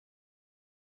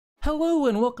Hello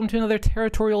and welcome to another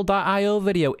territorial.io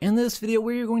video. In this video,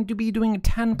 we're going to be doing a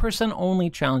 10%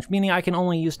 only challenge, meaning I can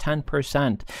only use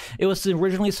 10%. It was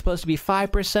originally supposed to be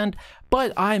 5%,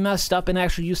 but I messed up and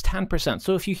actually used 10%.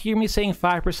 So if you hear me saying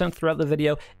 5% throughout the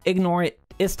video, ignore it.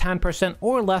 It's 10%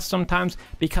 or less sometimes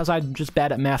because I'm just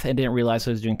bad at math and didn't realize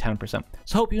I was doing 10%.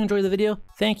 So hope you enjoy the video.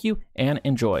 Thank you and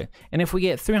enjoy. And if we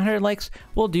get 300 likes,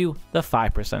 we'll do the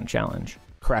 5% challenge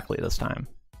correctly this time.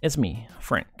 It's me,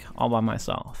 Frank, all by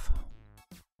myself.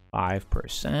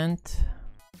 5%.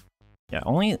 Yeah,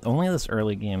 only this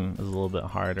early game is a little bit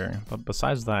harder, but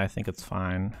besides that, I think it's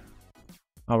fine.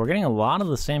 Oh, we're getting a lot of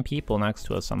the same people next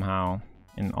to us somehow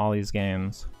in all these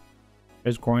games.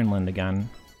 There's Groenland again.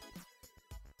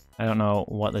 I don't know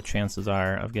what the chances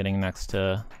are of getting next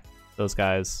to those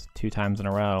guys 2 times in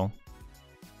a row.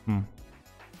 I feel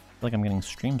like I'm getting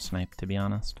stream sniped, to be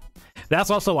honest. That's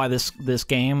also why this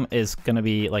game is gonna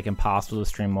be like impossible to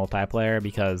stream multiplayer,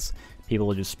 because people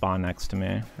will just spawn next to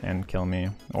me and kill me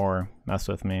or mess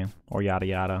with me or yada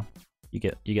yada. You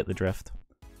get the drift.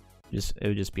 It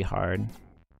would just be hard.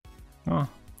 Oh,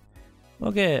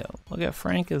 look at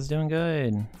Frank is doing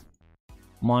good.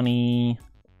 Money,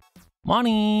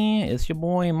 it's your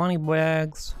boy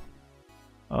Moneybags.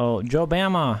 Oh, Joe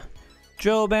Bama,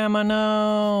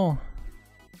 no.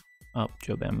 Oh,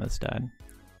 Joe Bama's dead.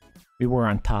 We were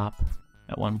on top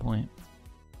at one point,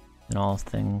 and all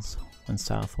things went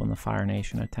south when the Fire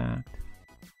Nation attacked.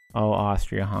 Oh,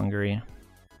 Austria-Hungary.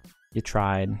 You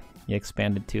tried. You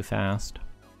expanded too fast.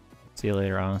 See you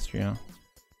later, Austria.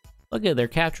 Look at, they're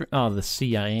capturing... Oh, the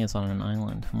CIA is on an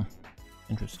island.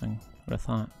 Interesting. What I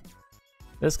thought.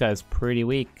 This guy's pretty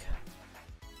weak.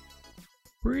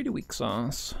 Pretty weak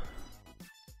sauce.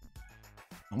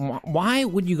 Why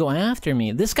would you go after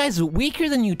me? This guy's weaker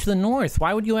than you to the north.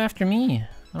 Why would you go after me?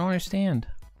 I don't understand.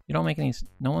 You don't make any...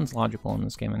 No one's logical in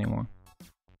this game anymore.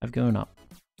 I've given up.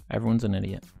 Everyone's an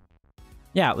idiot.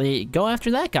 Yeah, go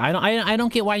after that guy. I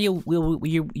don't get why you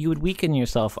would weaken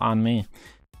yourself on me.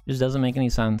 It just doesn't make any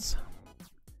sense.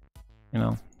 You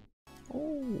know.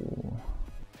 Oh,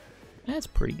 that's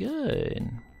pretty good.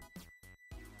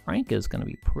 Frank is gonna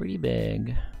be pretty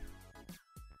big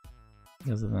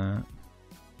because of that.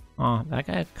 Oh, that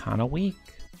guy kind of weak.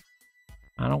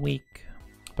 Kind of weak.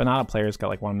 But not a player's got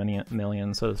like 1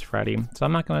 million, so does Freddy. So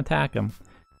I'm not gonna attack him.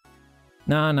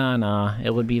 Nah.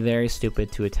 It would be very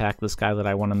stupid to attack this guy that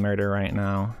I want to murder right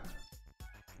now.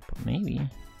 But maybe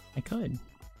I could.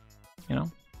 You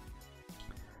know?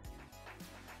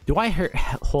 Do I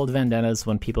hold vendettas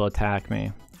when people attack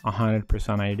me?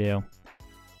 100% I do.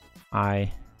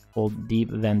 I hold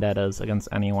deep vendettas against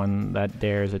anyone that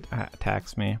dares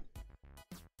attacks me.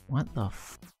 What the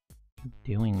f are you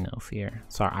doing, No Fear?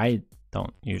 Sorry, I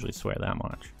don't usually swear that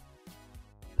much.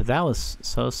 But that was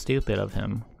so stupid of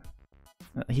him.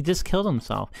 He just killed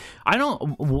himself. I don't...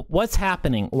 What's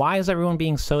happening? Why is everyone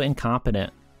being so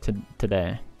incompetent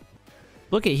today?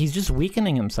 Look at, he's just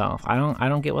weakening himself. I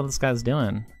don't get what this guy's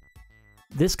doing.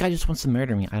 This guy just wants to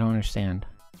murder me. I don't understand.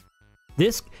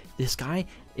 This guy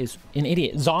is an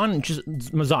idiot. Zon,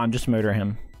 just murder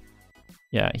him.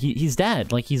 Yeah, he's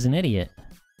dead. Like, he's an idiot.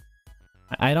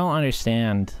 I don't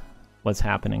understand what's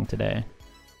happening today.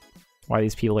 Why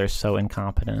these people are so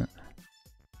incompetent.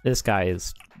 This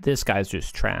guy's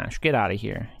just trash. Get out of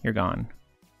here. You're gone.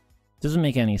 Doesn't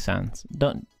make any sense.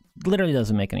 Literally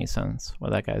doesn't make any sense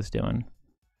what that guy's doing.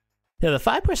 Yeah, the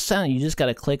 5% you just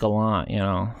gotta click a lot, you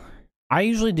know. I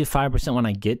usually do 5% when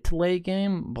I get to late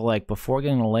game, but like before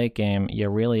getting to late game, you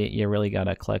really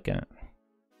gotta click it.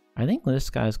 I think this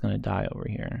guy's gonna die over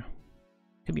here.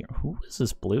 Could be. Who is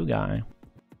this blue guy?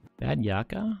 Bad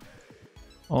Yaka?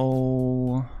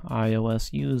 Oh,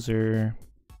 iOS user.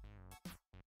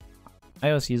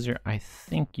 iOS user, I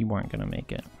think you weren't gonna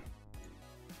make it.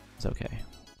 It's okay.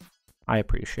 I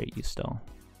appreciate you still.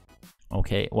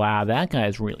 Okay, wow, that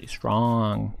guy's really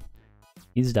strong.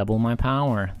 He's double my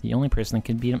power. The only person that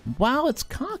can beat him. Wow, it's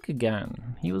Cock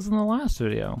again. He was in the last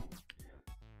video.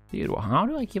 Dude, well, how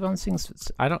do I keep on seeing?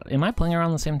 Am I playing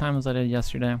around the same time as I did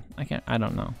yesterday? I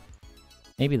don't know.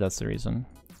 Maybe that's the reason.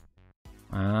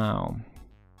 Wow.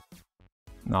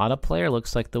 Not a player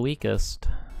looks like the weakest.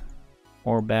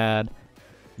 Or bad.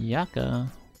 Yucca.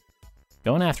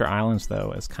 Going after islands,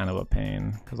 though, is kind of a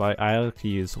pain, because I like to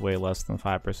use way less than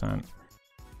 5%.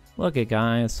 Look at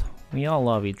guys. We all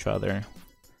love each other.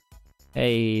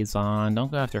 Hey, Zon,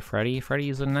 don't go after Freddy.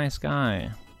 Freddy's a nice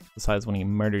guy. Besides when he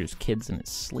murders kids in his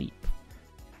sleep.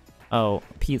 Oh,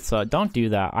 Pizza, don't do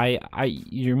that.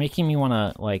 You're making me want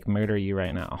to, like, murder you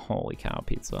right now. Holy cow,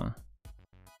 Pizza.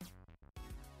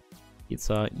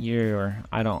 Pizza,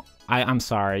 I'm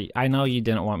sorry. I know you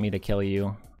didn't want me to kill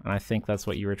you. and I think that's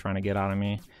what you were trying to get out of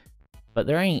me. But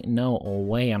there ain't no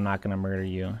way I'm not gonna murder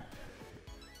you.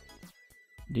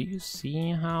 Do you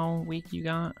see how weak you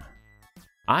got?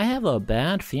 I have a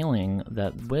bad feeling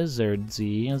that Wizard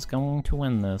Z is going to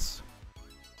win this.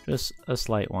 Just a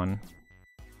slight one.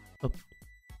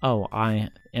 Oh, I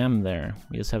am there.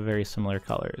 We just have very similar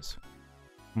colors.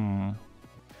 Ooh,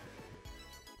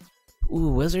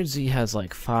 Wizard Z has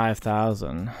like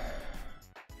 5,000.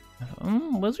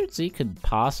 Wizard Z could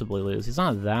possibly lose. He's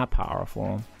not that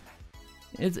powerful.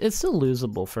 It's still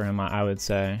losable for him, I would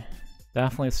say.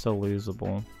 Definitely still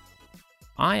losable.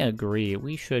 I agree.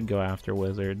 We should go after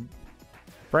Wizard.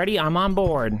 Freddy, I'm on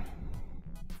board.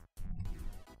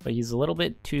 But he's a little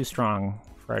bit too strong,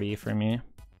 Freddy, for me.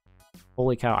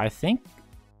 Holy cow, I think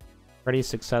Freddy's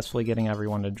successfully getting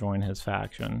everyone to join his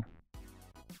faction.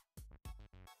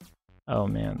 Oh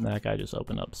man, that guy just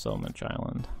opened up so much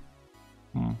island.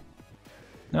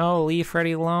 No, leave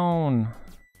Freddy alone.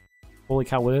 Holy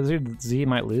cow, Wizard Z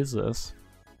might lose this.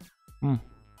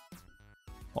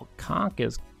 Well, Conk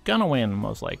is gonna win,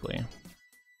 most likely.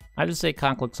 I just say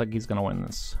Conk looks like he's gonna win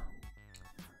this.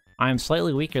 I'm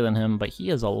slightly weaker than him, but he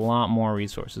has a lot more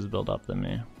resources built up than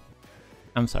me.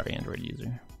 I'm sorry, Android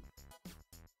user.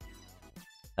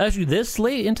 Actually, this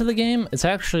late into the game, it's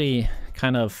actually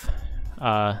kind of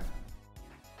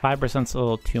 5%'s a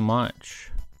little too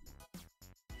much.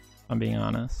 If I'm being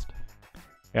honest.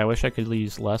 Yeah, I wish I could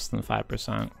use less than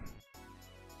 5%.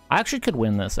 I actually could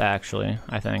win this, actually,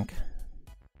 I think.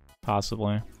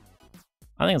 Possibly.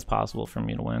 I think it's possible for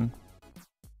me to win.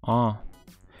 Oh.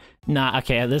 Nah,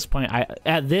 okay, at this point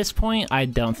I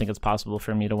don't think it's possible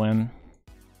for me to win.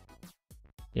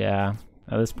 Yeah,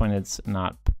 at this point it's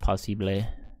not possible.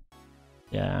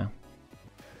 Yeah.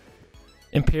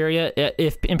 Imperia,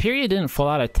 if Imperia didn't full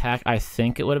out attack, I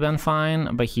think it would have been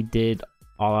fine, but he did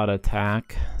all out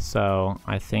attack, so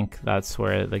I think that's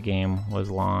where the game was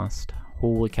lost.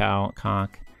 Holy cow,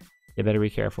 Conk. You better be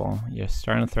careful. You're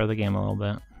starting to throw the game a little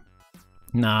bit.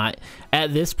 Nah,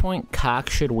 at this point, Cock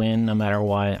should win no matter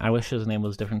what. I wish his name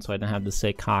was different so I didn't have to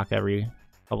say Cock every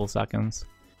couple seconds.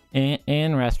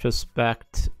 In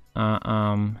retrospect,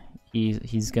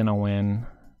 he's gonna win.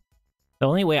 The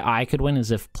only way I could win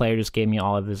is if player just gave me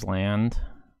all of his land.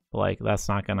 But, like, that's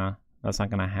not gonna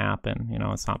happen. You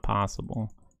know, it's not possible.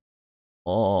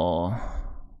 Oh.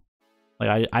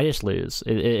 Like, I just lose.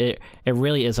 It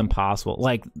really is impossible.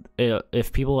 Like,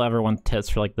 if people ever want tips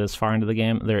for, like, this far into the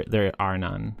game, there are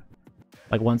none.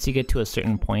 Like, once you get to a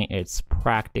certain point, it's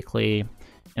practically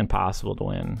impossible to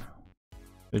win.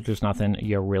 There's just nothing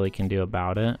you really can do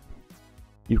about it.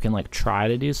 You can, like, try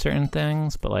to do certain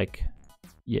things, but, like,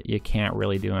 you can't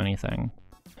really do anything.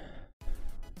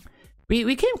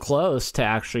 We came close to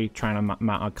actually trying to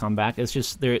mount a comeback. It's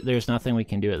just, there's nothing we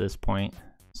can do at this point.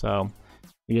 So...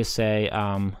 you just say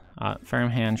firm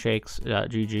handshakes,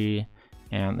 GG,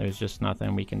 and there's just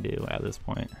nothing we can do at this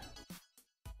point.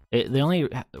 The only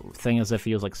thing is if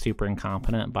he was like super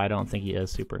incompetent, but I don't think he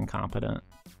is super incompetent.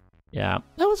 Yeah,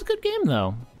 that was a good game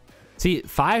though. See,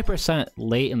 5%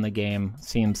 late in the game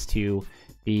seems to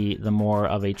be the more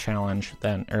of a challenge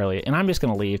than early. And I'm just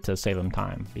gonna leave to save him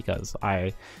time because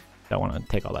I don't want to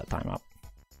take all that time up.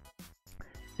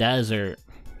 Desert.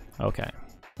 Okay,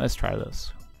 let's try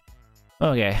this.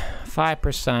 Okay,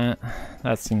 5%.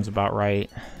 That seems about right.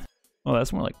 Oh,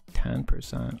 that's more like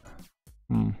 10%.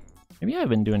 Maybe I've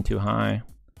been doing too high.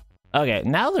 Okay,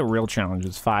 now the real challenge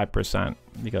is 5%,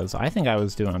 because I think I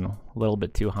was doing a little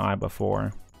bit too high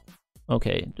before.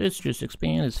 Okay, let's just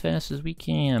expand as fast as we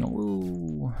can.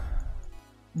 Woo.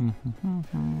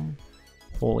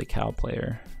 Holy cow,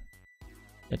 player.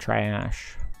 You're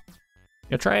trash.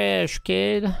 You're trash,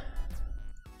 kid.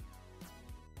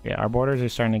 Yeah, our borders are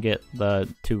starting to get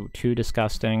too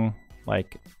disgusting,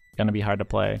 like, gonna be hard to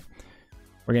play.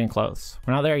 We're getting close.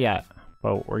 We're not there yet,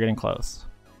 but we're getting close.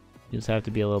 You just have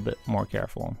to be a little bit more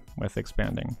careful with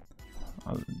expanding.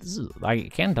 I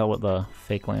can't tell what the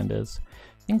fake land is.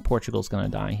 I think Portugal's gonna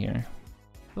die here.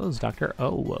 Those Dr.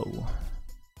 Whoa.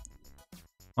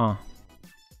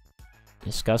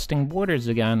 Disgusting borders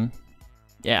again.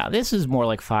 Yeah, this is more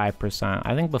like 5%.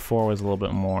 I think before was a little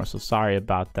bit more, so sorry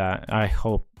about that. I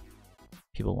hope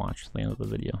people watch the end of the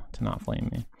video to not flame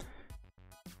me.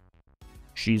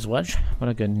 She's Wedge, what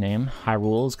a good name.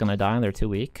 Hyrule is gonna die, they're too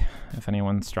weak. If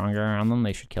anyone's stronger around them,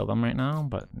 they should kill them right now,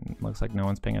 but it looks like no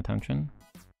one's paying attention.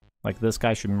 Like, this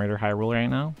guy should murder Hyrule right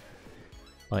now.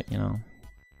 But, you know,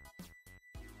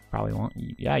 probably won't.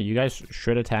 Yeah, you guys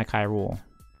should attack Hyrule.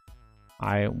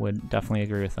 I would definitely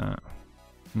agree with that.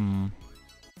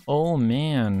 Oh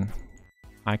man,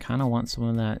 I kind of want some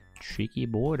of that cheeky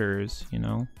borders, you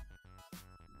know?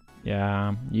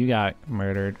 Yeah, you got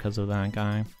murdered because of that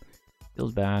guy.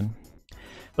 Feels bad.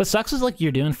 What sucks is like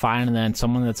you're doing fine and then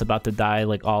someone that's about to die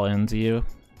like all ends you.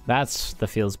 That's the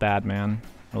feels bad, man.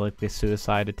 Or like they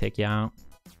suicide to take you out.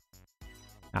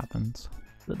 Happens.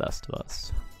 The best of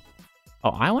us.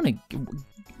 Oh, I want to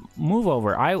move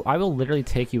over. I will literally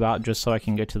take you out just so I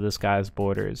can get to this guy's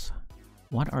borders.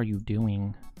 What are you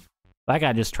doing? That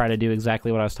guy just tried to do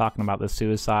exactly what I was talking about, the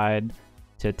suicide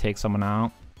to take someone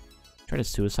out. Try to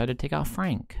suicide to take out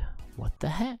Frank. What the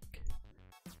heck?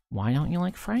 Why don't you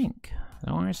like Frank? I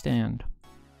don't understand.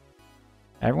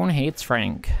 Everyone hates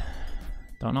Frank.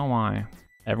 Don't know why.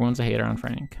 Everyone's a hater on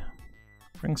Frank.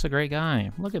 Frank's a great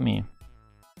guy. Look at me.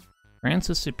 France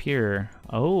is superior.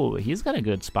 Oh, he's got a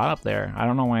good spot up there. I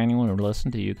don't know why anyone would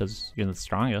listen to you because you're the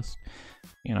strongest.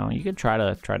 You know, you could try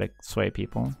to sway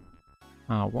people.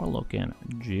 We're looking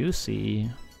juicy.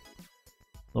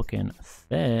 Looking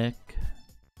thick.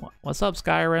 What's up,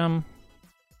 Skyrim?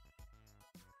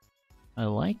 I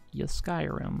like you,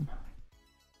 Skyrim.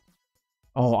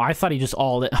 Oh, I thought he just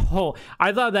all in. Oh,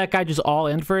 I thought that guy just all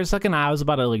in for a second. I was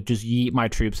about to like just yeet my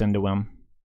troops into him.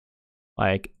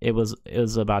 Like it was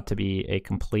about to be a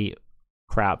complete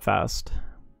crap fest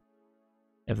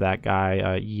if that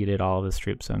guy yeeted all of his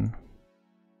troops in.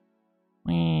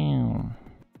 Wow.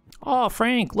 Oh,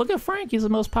 Frank! Look at Frank. He's the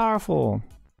most powerful.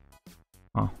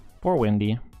 Oh, poor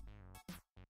Windy.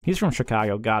 He's from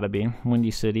Chicago. Gotta be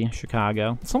Windy City,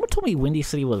 Chicago. Someone told me Windy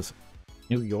City was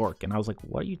New York, and I was like,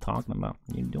 "What are you talking about?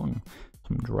 You're doing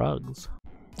some drugs."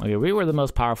 Okay, we were the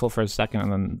most powerful for a second,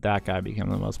 and then that guy became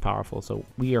the most powerful. So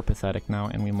we are pathetic now,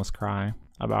 and we must cry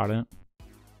about it.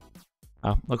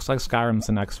 Oh, looks like Skyrim's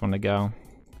the next one to go.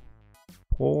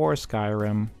 Poor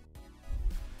Skyrim.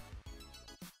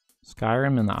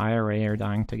 Skyrim and the IRA are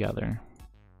dying together.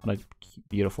 What a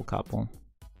beautiful couple.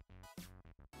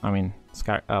 I mean,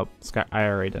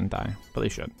 IRA didn't die, but they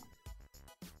should.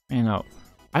 You know,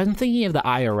 I'm thinking of the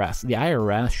IRS. The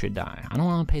IRS should die. I don't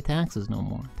want to pay taxes no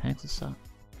more. Taxes suck.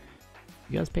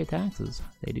 You guys pay taxes.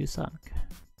 They do suck.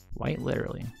 Quite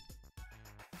literally.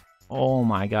 Oh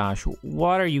my gosh.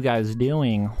 What are you guys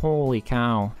doing? Holy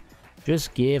cow.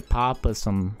 Just give Papa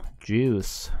some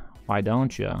juice. Why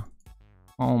don't you?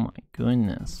 Oh my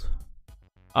goodness.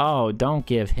 Oh, don't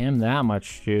give him that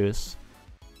much juice.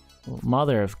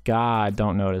 Mother of God,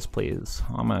 don't notice, please.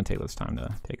 I'm gonna take this time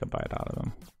to take a bite out of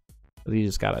him. He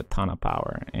just got a ton of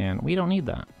power, and we don't need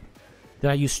that.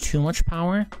 Did I use too much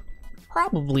power?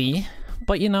 Probably.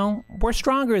 But you know, we're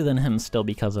stronger than him still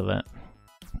because of it.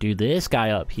 Dude, this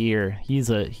guy up here, he's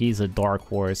a dark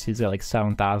horse. He's got like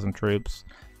 7,000 troops.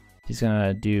 He's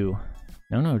gonna do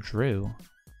No Drew.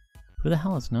 Who the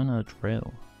hell is No Drew?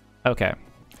 Okay.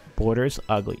 Borders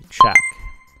ugly. Check.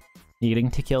 Needing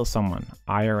to kill someone.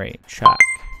 IRA. Check.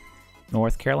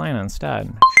 North Carolina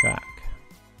instead. Check.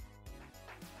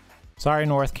 Sorry,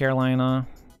 North Carolina.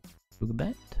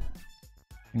 Boogabet.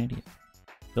 You're an idiot.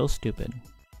 Still stupid.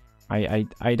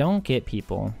 I don't get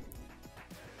people.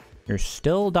 You're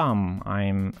still dumb.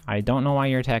 I don't know why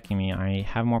you're attacking me. I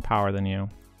have more power than you.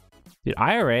 Dude,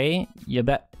 IRA, you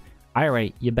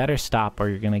better stop or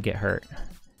you're gonna get hurt.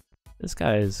 This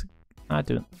guy is not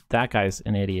doing. That guy's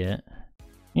an idiot.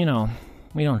 You know,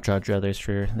 we don't judge others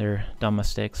for their dumb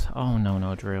mistakes. Oh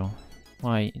no, Drew.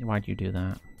 Why'd you do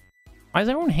that? Why does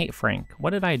everyone hate Frank?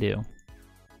 What did I do?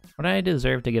 What did I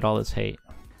deserve to get all this hate?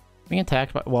 Being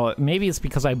attacked by, well, maybe it's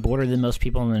because I bordered the most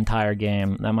people in the entire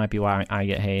game. That might be why I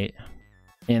get hate.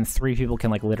 And 3 people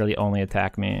can like literally only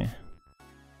attack me.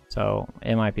 So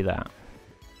it might be that.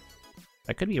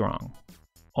 I could be wrong.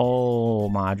 Oh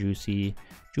my juicy.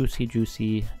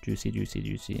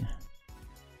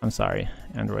 I'm sorry,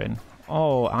 Android.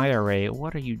 Oh, IRA,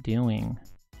 what are you doing?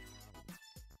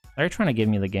 They're trying to give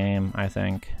me the game, I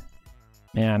think.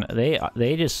 Man,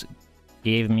 they just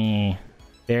gave me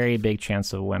very big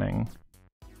chance of winning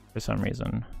for some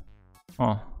reason.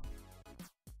 Oh,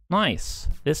 nice.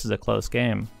 This is a close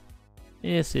game.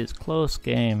 This is close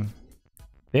game.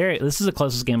 This is the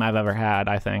closest game I've ever had,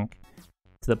 I think.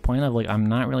 To the point of like, I'm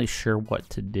not really sure what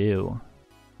to do.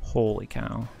 Holy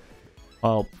cow.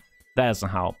 Well, that doesn't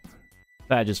help.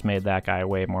 That just made that guy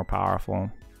way more powerful.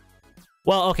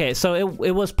 Well, okay, so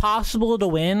it was possible to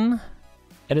win.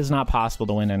 It is not possible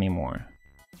to win anymore.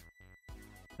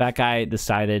 That guy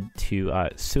decided to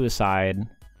suicide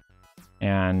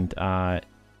and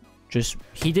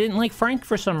he didn't like Frank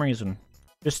for some reason.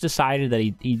 Just decided that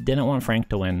he didn't want Frank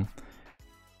to win.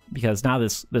 Because now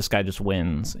this guy just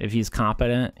wins. If he's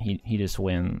competent, he just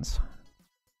wins.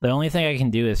 The only thing I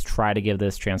can do is try to give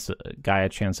this guy a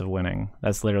chance of winning.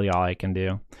 That's literally all I can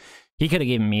do. He could have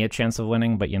given me a chance of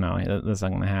winning, but you know, that's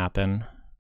not gonna happen.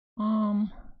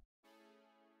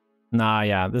 Nah,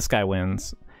 yeah, this guy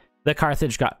wins. The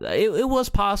Carthage got it was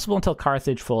possible until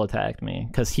Carthage full attacked me,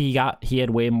 because he had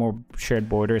way more shared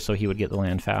borders, so he would get the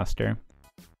land faster.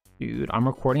 Dude, I'm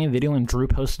recording a video and Drew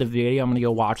posted a video. I'm gonna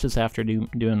go watch this after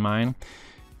doing mine.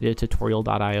 Did a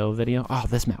tutorial.io video. Oh,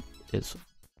 this map is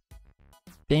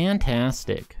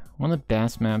fantastic. One of the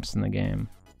best maps in the game.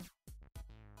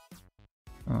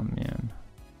 Oh man.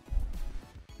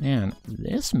 Man,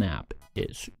 this map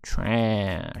is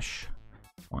trash.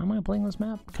 Why am I playing this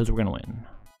map? Because we're gonna win.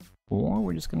 Or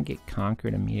we're just gonna get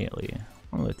conquered immediately.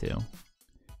 One of the two.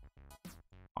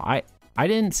 I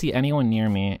didn't see anyone near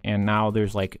me, and now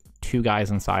there's like 2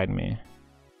 guys inside me.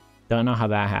 Don't know how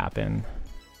that happened.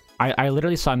 I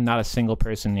literally saw not a single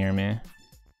person near me,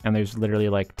 and there's literally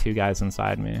like 2 guys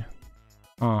inside me.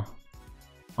 Oh.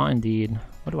 Oh, indeed.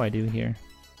 What do I do here?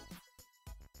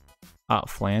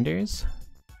 Flanders?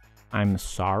 I'm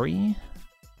sorry,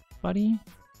 buddy?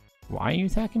 Why are you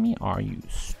attacking me? Are you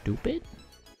stupid?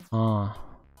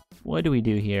 What do we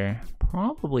do here?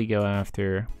 Probably go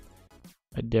after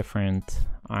a different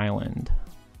island.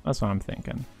 That's what I'm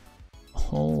thinking.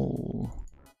 Oh,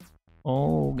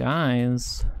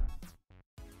 guys.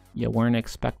 You weren't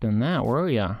expecting that, were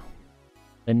ya?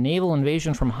 The naval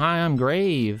invasion from Hi, I'm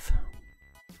Grave.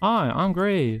 Hi, I'm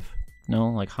Grave. No,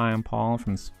 like Hi, I'm Paul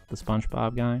from the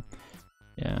SpongeBob guy.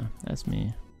 Yeah, that's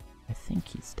me. I think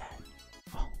he's dead.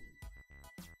 Oh.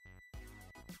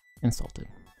 Insulted.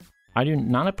 I do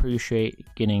not appreciate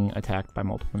getting attacked by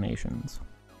multiple nations.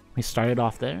 We started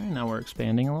off there, and now we're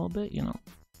expanding a little bit, you know.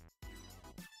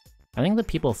 I think the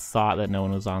people thought that no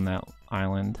one was on that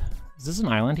island. Is this an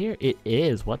island here? It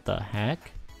is. What the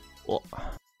heck? Well,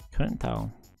 couldn't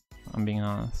tell. I'm being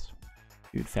honest.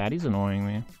 Dude, Fatty's annoying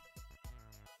me.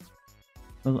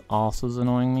 Also is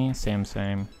annoying me. Same.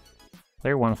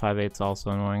 Player 158's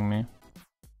also annoying me.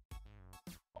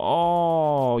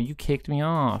 Oh, you kicked me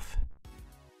off.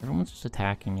 Everyone's just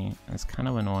attacking me. It's kind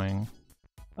of annoying.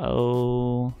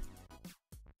 Oh.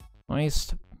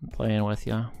 Nice playing with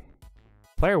ya.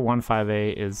 Player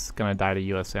 158 is gonna die to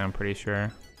USA, I'm pretty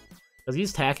sure. Because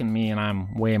he's attacking me and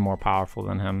I'm way more powerful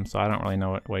than him, so I don't really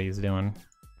know what he's doing.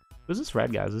 Who's this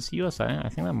red guy? Is this USA? I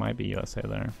think that might be USA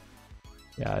there.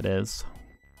 Yeah, it is.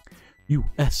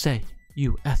 USA!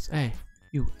 USA!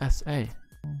 USA!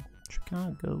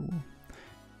 Chicago.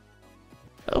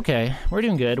 Okay, we're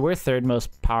doing good. We're 3rd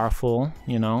most powerful,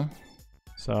 you know?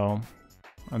 So,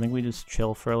 I think we just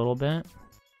chill for a little bit.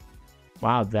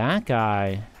 Wow, that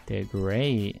guy did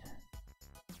great.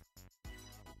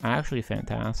 Actually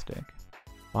fantastic.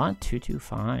 Bot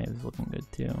 225 is looking good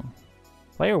too.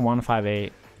 Player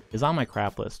 158 is on my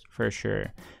crap list for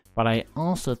sure, but I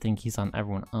also think he's on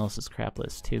everyone else's crap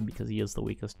list too because he is the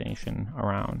weakest nation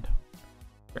around.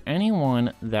 For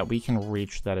anyone that we can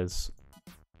reach that is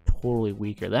totally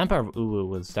weaker, the Empire of Uwu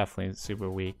was definitely super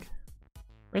weak.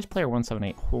 Where's player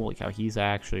 178? Holy cow, he's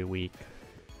actually weak.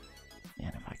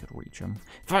 Man, if I could reach him,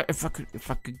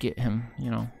 if I could get him, you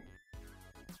know,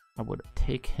 I would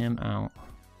take him out.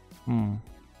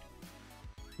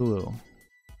 Ooh,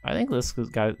 I think this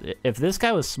guy. If this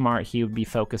guy was smart, he would be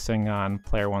focusing on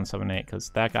player 178 because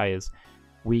that guy is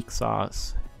weak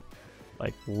sauce,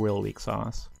 like real weak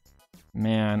sauce.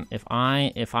 Man, if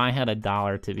I had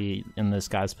 $1 to be in this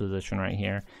guy's position right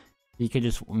here, he could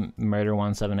just murder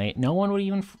 178. No one would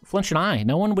even flinch an eye.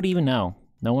 No one would even know.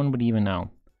 No one would even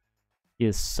know. He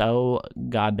is so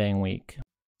goddamn weak.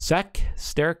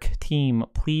 Sterk team,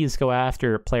 please go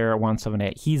after player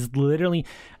 178. He's literally,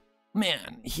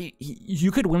 man,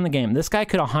 you could win the game. This guy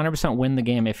could 100% win the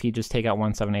game if he just take out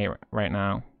 178 right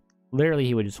now. Literally,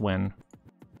 he would just win.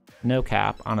 No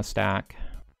cap on a stack.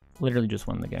 Literally just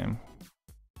win the game.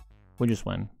 Would just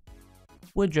win.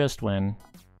 Would just win.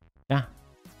 Yeah.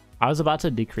 I was about to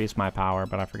decrease my power,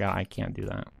 but I forgot I can't do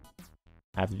that.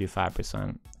 I have to do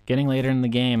 5%. Getting later in the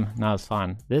game, not as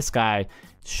fun. This guy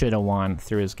should have won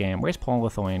through his game. Where's Poland,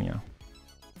 Lithuania?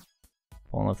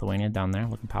 Poland, Lithuania down there,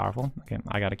 looking powerful. Okay,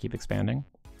 I gotta keep expanding.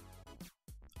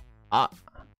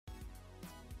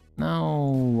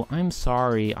 No, I'm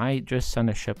sorry. I just sent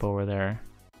a ship over there.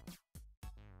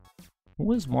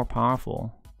 Who is more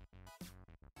powerful?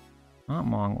 Not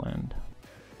Mongland.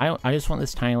 I just want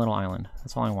this tiny little island.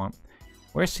 That's all I want.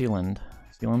 Where's Sealand?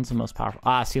 Sealand's the most powerful.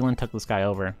 Sealand took this guy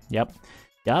over. Yep.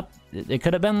 It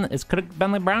could have been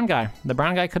the brown guy. The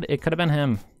brown guy it could have been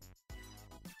him.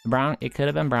 It could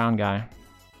have been brown guy.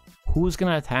 Who's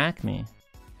gonna attack me?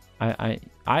 I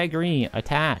agree,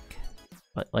 attack.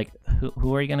 But like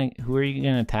who are you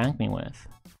gonna attack me with?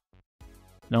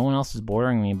 No one else is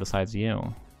bordering me besides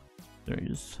you.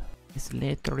 It's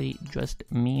literally just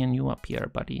me and you up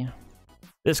here, buddy.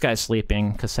 This guy's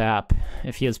sleeping. Kasap,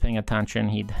 if he was paying attention,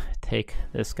 he'd take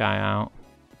this guy out.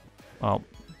 Well,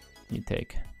 he'd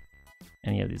take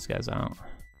any of these guys out.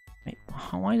 Wait,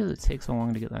 why does it take so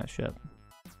long to get that ship?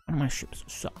 Why do my ships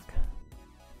suck?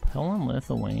 Poland,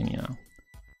 Lithuania.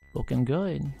 Looking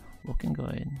good. Looking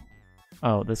good.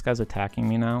 Oh, this guy's attacking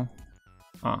me now?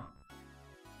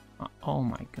 Oh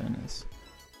my goodness.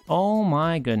 Oh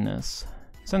my goodness.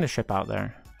 Send a ship out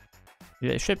there.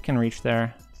 If the ship can reach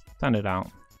there, send it out.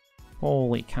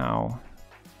 Holy cow.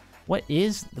 Why are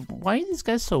these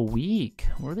guys so weak?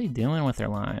 What are they doing with their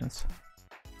lives?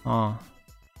 Oh.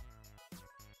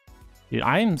 Dude,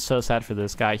 I am so sad for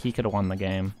this guy. He could have won the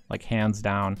game. Like, hands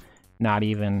down. Not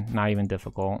even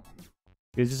difficult.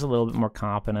 If he was just a little bit more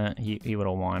competent, he would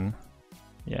have won.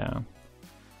 Yeah.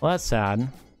 Well, that's sad.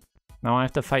 Now I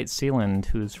have to fight Sealand,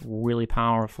 who's really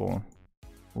powerful.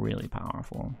 Really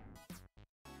powerful.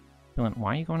 Sealand,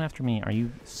 why are you going after me? Are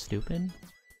you stupid?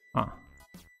 Huh.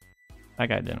 That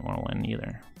guy didn't want to win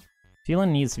either.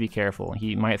 Sealand needs to be careful.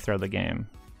 He might throw the game.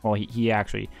 Well, he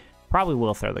actually probably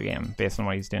will throw the game based on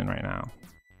what he's doing right now.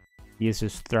 He's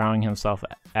just throwing himself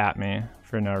at me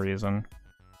for no reason.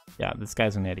 Yeah, this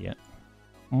guy's an idiot.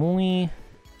 Muy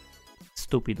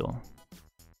stupido.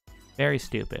 Very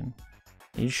stupid.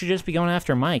 You should just be going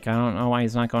after Mike. I don't know why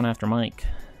he's not going after Mike.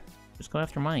 Just go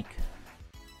after Mike.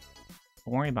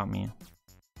 Don't worry about me.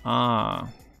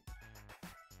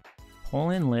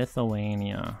 Poland,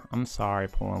 Lithuania. I'm sorry,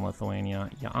 Poland, Lithuania.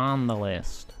 You're on the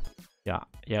list. Yeah,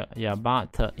 you're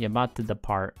about to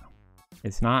depart.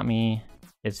 It's not me,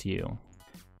 it's you.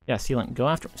 Yeah, Sealand, go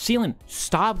after... Sealand,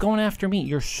 stop going after me.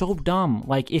 You're so dumb.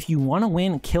 Like, if you want to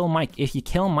win, kill Mike. If you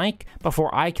kill Mike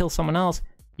before I kill someone else,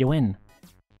 you win.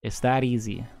 It's that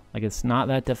easy. Like, it's not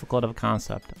that difficult of a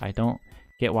concept. I don't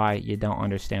get why you don't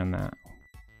understand that.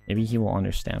 Maybe he will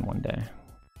understand one day.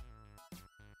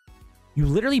 You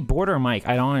literally border Mike.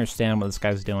 I don't understand what this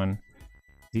guy's doing.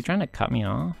 Is he trying to cut me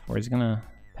off? Or is he gonna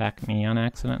attack me on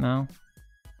accident now?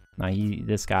 Nah,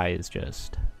 this guy is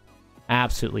just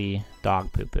absolutely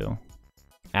dog poo-poo.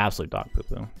 Absolute dog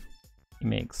poo-poo. He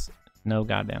makes no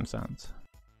goddamn sense.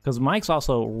 Because Mike's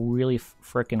also really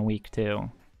freaking weak,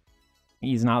 too.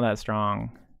 He's not that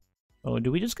strong. Oh,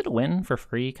 do we just get a win for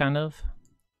free, kind of?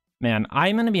 Man,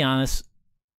 I'm gonna be honest.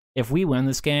 If we win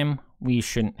this game, we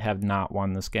shouldn't have not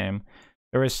won this game.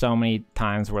 There were so many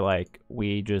times where, like,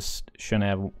 we just shouldn't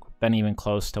have been even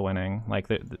close to winning. Like,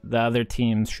 the other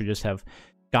teams should just have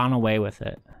gone away with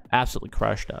it. Absolutely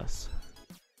crushed us.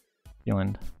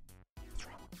 Sealand.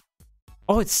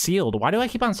 Oh, it's sealed. Why do I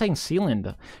keep on saying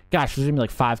Sealand? Gosh, there's gonna be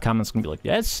like 5 comments gonna be like,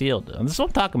 yeah, it's sealed. And this is what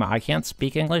I'm talking about. I can't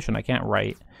speak English and I can't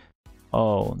write.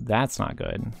 Oh, that's not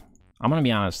good. I'm gonna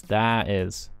be honest, that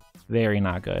is very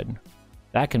not good.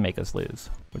 That can make us lose,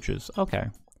 which is okay.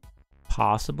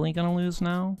 Possibly gonna lose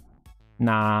now?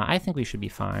 Nah, I think we should be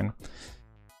fine.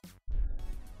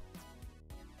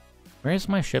 Where's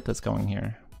my ship that's going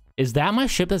here? Is that my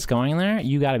ship that's going there?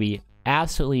 You gotta be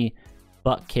absolutely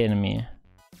butt kidding me.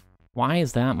 Why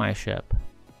is that my ship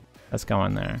that's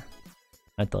going there?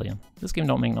 I tell you, this game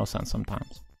don't make no sense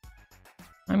sometimes.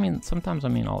 I mean, sometimes I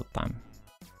mean all the time.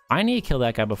 I need to kill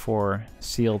that guy before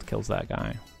Sealed kills that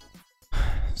guy.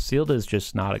 Sealed is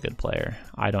just not a good player.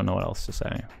 I don't know what else to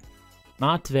say.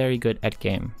 Not very good at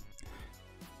game.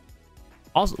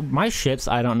 Also, my ships,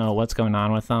 I don't know what's going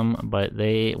on with them, but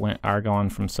they are going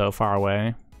from so far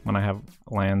away when I have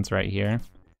lands right here.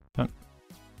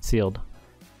 Sealed.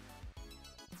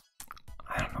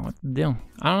 I don't know what to do.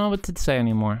 I don't know what to say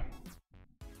anymore.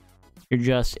 You're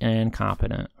just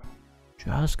incompetent.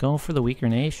 Just go for the weaker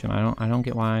nation. I don't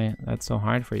get why that's so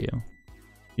hard for you.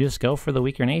 You just go for the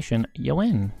weaker nation, you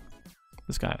win.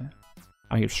 This guy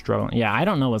out here struggling. Yeah, I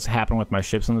don't know what's happening with my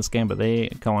ships in this game, but they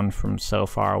going from so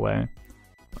far away.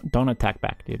 Don't attack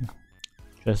back, dude.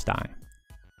 Just die.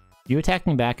 You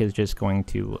attacking back is just going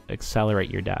to accelerate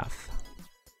your death.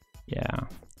 Yeah.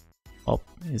 Oh,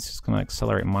 it's just going to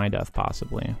accelerate my death,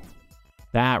 possibly.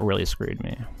 That really screwed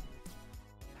me.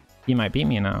 He might beat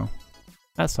me now.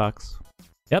 That sucks.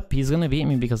 Yep, he's going to beat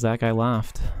me because that guy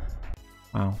left.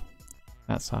 Wow.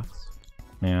 That sucks.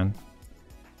 Man.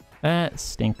 That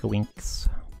stink-a-winks.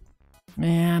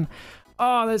 Man.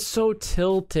 Oh, that's so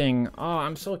tilting. Oh,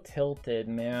 I'm so tilted,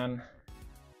 man.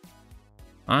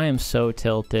 I am so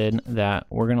tilted that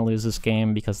we're going to lose this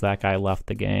game because that guy left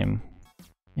the game.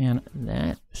 Man,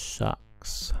 that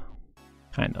sucks.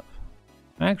 Kind of.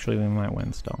 Actually, we might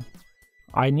win still.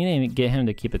 I need to get him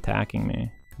to keep attacking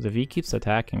me. Because if he keeps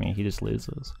attacking me, he just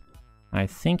loses. I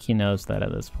think he knows that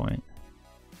at this point.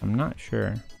 I'm not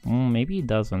sure. Maybe he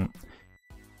doesn't.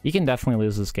 He can definitely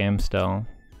lose this game still.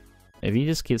 If he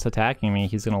just keeps attacking me,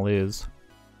 he's gonna lose.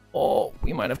 Oh,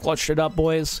 we might have clutched it up,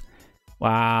 boys.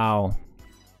 Wow.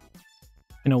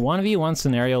 In a 1v1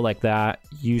 scenario like that,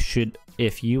 you should,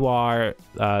 if you are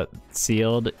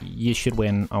sealed, you should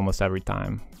win almost every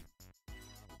time.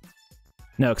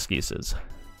 No excuses.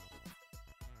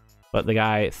 But the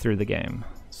guy threw the game,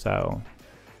 so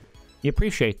we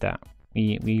appreciate that.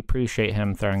 We appreciate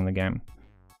him throwing the game.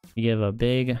 We give a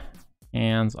big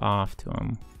hands off to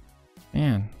him.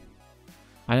 Man,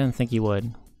 I didn't think he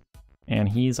would. And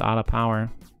he's out of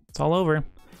power. It's all over.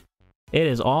 It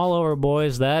is all over,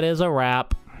 boys. That is a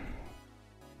wrap.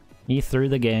 He threw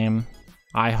the game.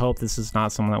 I hope this is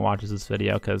not someone that watches this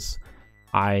video, because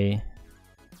I'm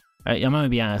gonna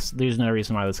be honest, there's no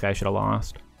reason why this guy should have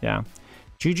lost. Yeah.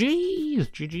 GG's!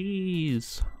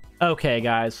 GG's! Okay,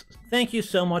 guys, thank you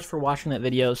so much for watching that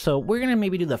video. So we're gonna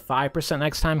maybe do the 5%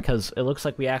 next time, because it looks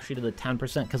like we actually did the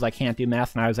 10%, because I can't do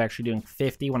math, and I was actually doing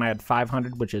 50 when I had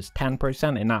 500, which is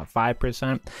 10% and not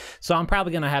 5%. So I'm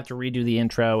probably gonna have to redo the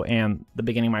intro, and the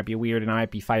beginning might be weird, and I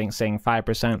might be saying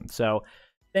 5%. So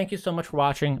thank you so much for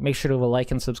watching. Make sure to leave a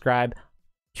like and subscribe.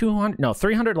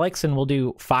 300 likes, and we'll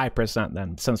do 5%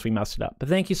 then, since we messed it up. But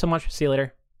thank you so much. See you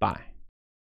later. Bye.